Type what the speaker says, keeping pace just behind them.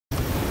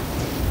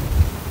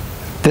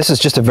This is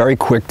just a very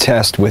quick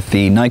test with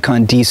the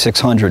Nikon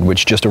D600,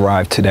 which just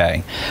arrived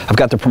today. I've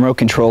got the remote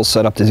control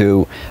set up to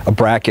do a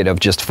bracket of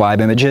just 5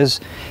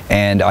 images,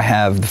 and I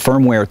have the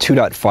firmware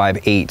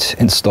 2.58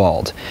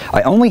 installed.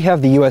 I only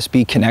have the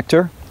USB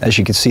connector. As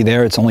you can see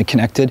there, it's only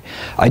connected.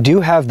 I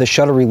do have the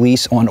shutter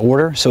release on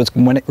order, so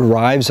when it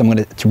arrives, I'm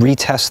going to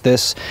retest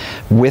this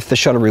with the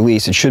shutter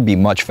release. It should be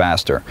much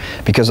faster,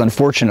 because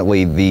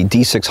unfortunately the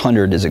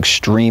D600 is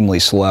extremely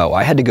slow.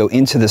 I had to go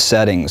into the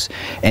settings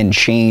and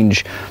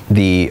change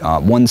the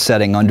one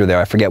setting under there.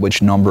 I forget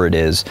which number it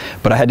is,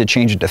 but I had to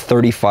change it to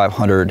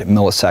 3,500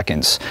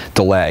 milliseconds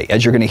delay.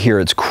 As you're going to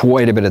hear, it's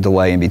quite a bit of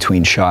delay in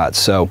between shots.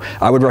 So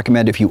I would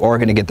recommend, if you are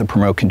going to get the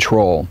remote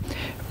control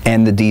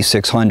and the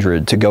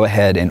D600, to go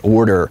ahead and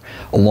order,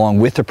 along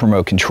with the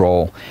remote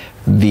control,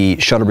 the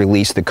shutter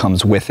release that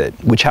comes with it,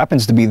 which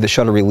happens to be the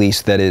shutter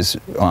release that is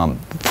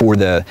for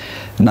the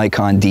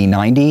Nikon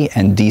D90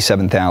 and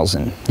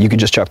D7000. You can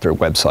just check their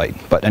website.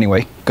 But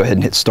anyway, go ahead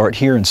and hit start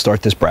here and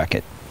start this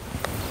bracket.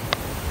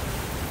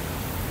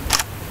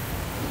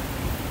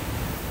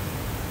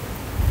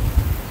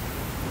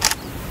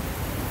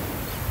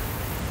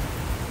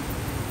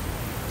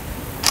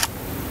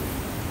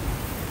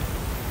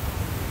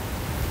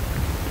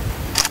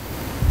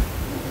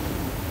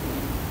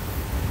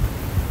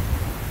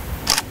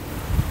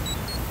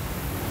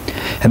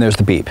 And there's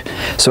the beep.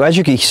 So as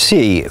you can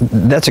see,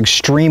 that's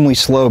extremely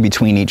slow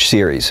between each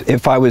series.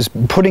 If I was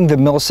putting the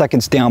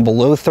milliseconds down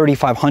below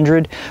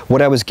 3,500,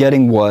 what I was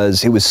getting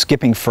was, it was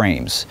skipping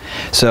frames.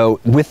 So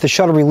with the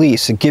shutter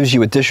release, it gives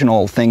you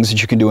additional things that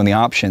you can do in the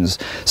options,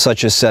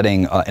 such as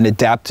setting an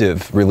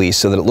adaptive release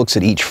so that it looks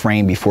at each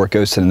frame before it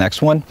goes to the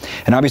next one.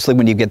 And obviously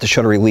when you get the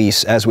shutter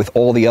release, as with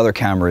all the other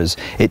cameras,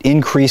 it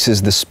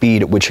increases the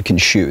speed at which it can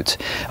shoot.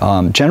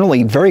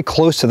 Generally very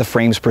close to the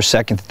frames per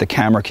second that the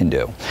camera can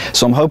do.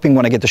 So I'm hoping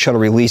when I get the shutter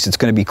release, it's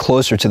going to be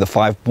closer to the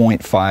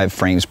 5.5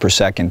 frames per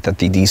second that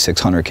the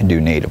D600 can do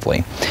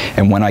natively.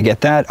 And when I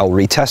get that, I'll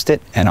retest it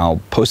and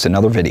I'll post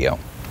another video.